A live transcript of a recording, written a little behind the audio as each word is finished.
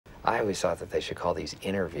I always thought that they should call these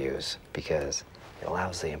interviews because it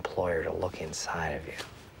allows the employer to look inside of you.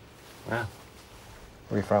 Wow.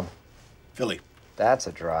 Where are you from? Philly. That's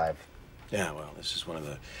a drive. Yeah, well, this is one of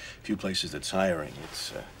the few places that's hiring.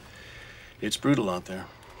 It's brutal out there.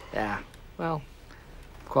 Yeah, well,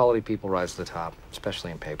 quality people rise to the top,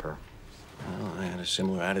 especially in paper. Well, I had a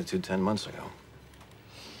similar attitude 10 months ago.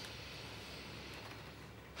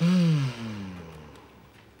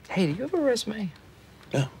 Hey, do you have a resume?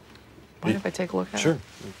 Yeah. Mind if I take a look at Sure.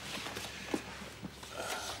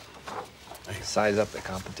 it? Size up the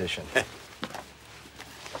competition.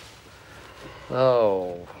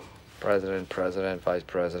 Oh, president, vice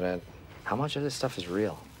president. How much of this stuff is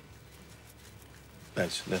real?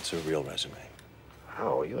 That's a real resume.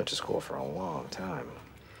 Oh, you went to school for a long time.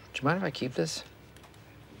 Do you mind if I keep this?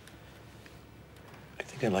 I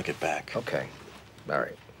think I'd like it back. Okay. All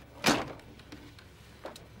right.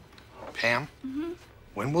 Pam? Mm-hmm.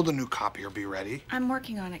 When will the new copier be ready? I'm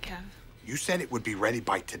working on it, Kev. You said it would be ready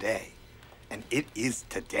by today, and it is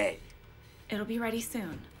today. It'll be ready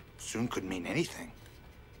soon. Soon could mean anything.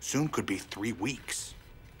 Soon could be 3 weeks.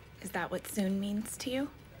 Is that what soon means to you?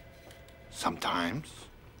 Sometimes.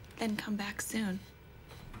 Then come back soon.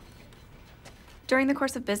 During the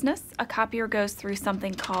course of business, a copier goes through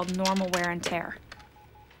something called normal wear and tear.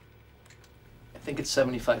 I think it's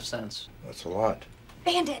 75 cents. That's a lot.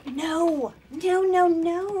 Bandit, no! No, no,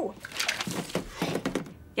 no!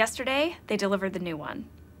 Yesterday, they delivered the new one,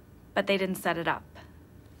 but they didn't set it up.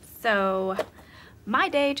 So, my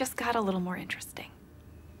day just got a little more interesting.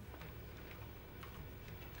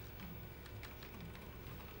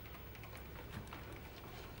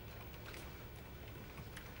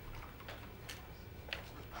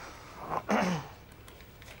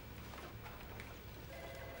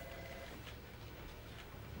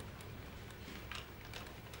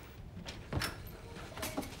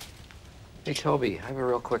 Hey, Toby, I have a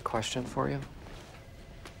real quick question for you.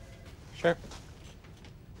 Sure.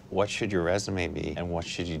 What should your resume be, and what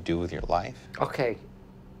should you do with your life? Okay.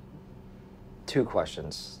 2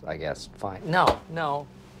 questions, I guess. Fine. No.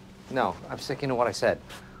 I'm sticking to what I said.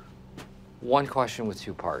 1 question with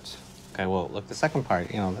 2 parts. Okay, well, look, the second part,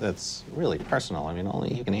 that's really personal. I mean,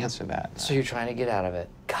 only you can answer that. So you're trying to get out of it.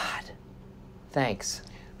 God. Thanks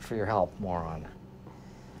for your help, moron.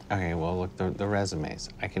 Okay, well, look, the resumes.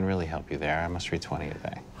 I can really help you there. I must read 20 a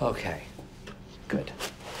day. Okay. Good.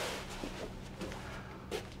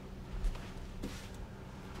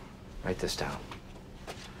 Write this down.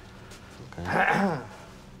 Okay.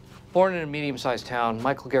 Born in a medium-sized town,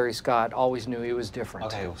 Michael Gary Scott always knew he was different.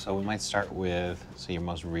 Okay, so we might start with, your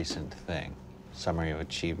most recent thing. Summary of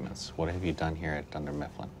achievements. What have you done here at Dunder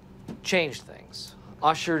Mifflin? Changed things.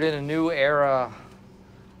 Ushered in a new era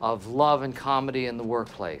of love and comedy in the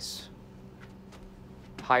workplace.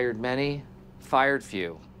 Hired many, fired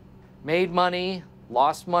few. Made money,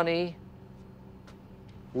 lost money,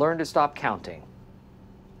 learned to stop counting.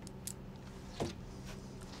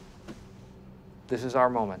 This is our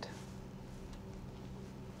moment.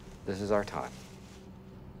 This is our time.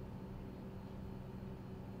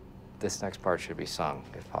 This next part should be sung,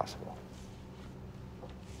 if possible.